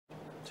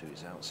To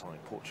his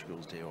outside,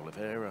 Portugal's De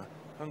Oliveira.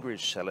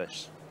 Hungary's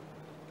Celes.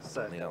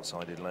 On the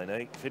outside in lane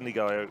 8,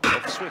 Finley-Gaio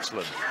of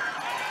Switzerland.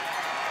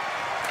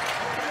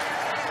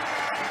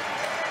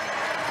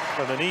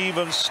 And an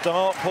even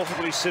start,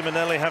 possibly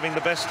Simonelli having the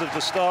best of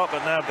the start,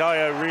 but now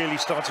Gaio really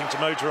starting to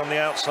motor on the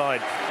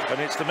outside. And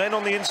it's the men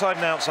on the inside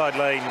and outside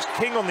lanes.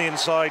 King on the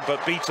inside,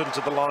 but beaten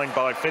to the line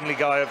by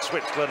Finley-Gaio of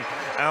Switzerland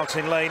out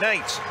in lane 8.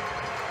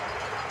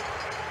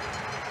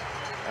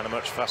 And a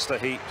much faster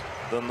heat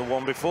than the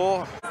one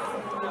before.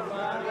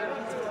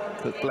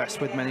 But blessed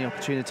with many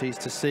opportunities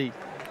to see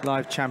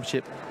live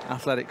championship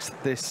athletics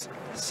this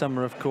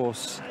summer, of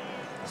course.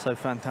 So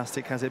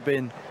fantastic has it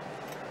been.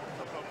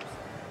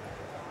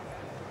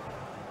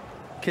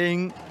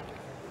 King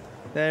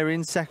there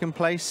in second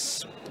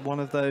place, one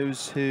of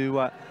those who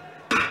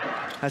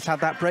has had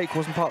that break,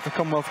 wasn't part of the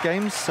Commonwealth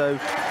Games, so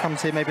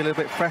comes here maybe a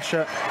little bit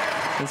fresher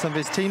than some of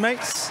his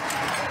teammates.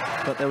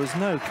 But there was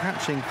no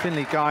catching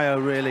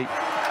Finley-Gaio really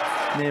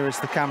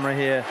nearest the camera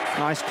here.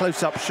 Nice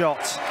close-up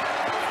shot.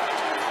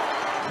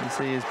 You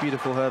see his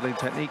beautiful hurdling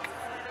technique.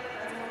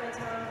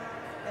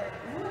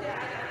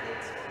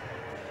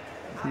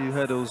 A few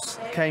hurdles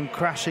came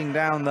crashing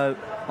down though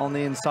on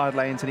the inside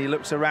lanes, and he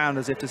looks around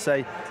as if to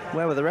say,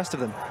 where were the rest of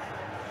them?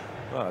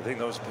 Well, I think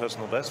that was a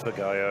personal best for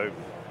Gaio.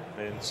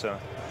 It's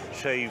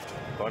shaved,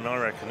 by my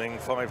reckoning,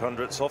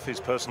 500ths off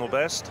his personal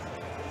best.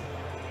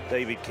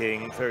 David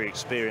King, very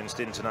experienced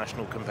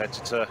international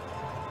competitor.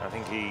 I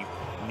think he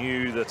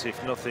knew that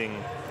if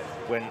nothing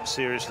went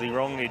seriously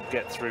wrong, he'd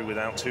get through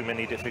without too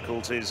many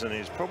difficulties, and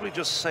he's probably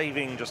just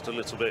saving just a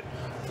little bit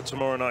for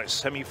tomorrow night's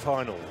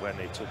semi-final, when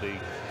it'll be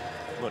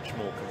much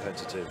more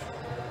competitive.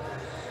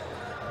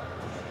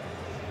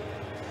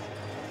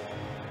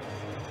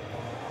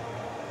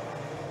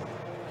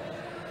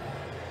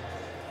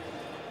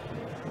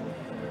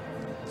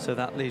 So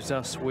that leaves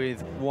us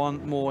with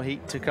one more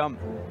heat to come.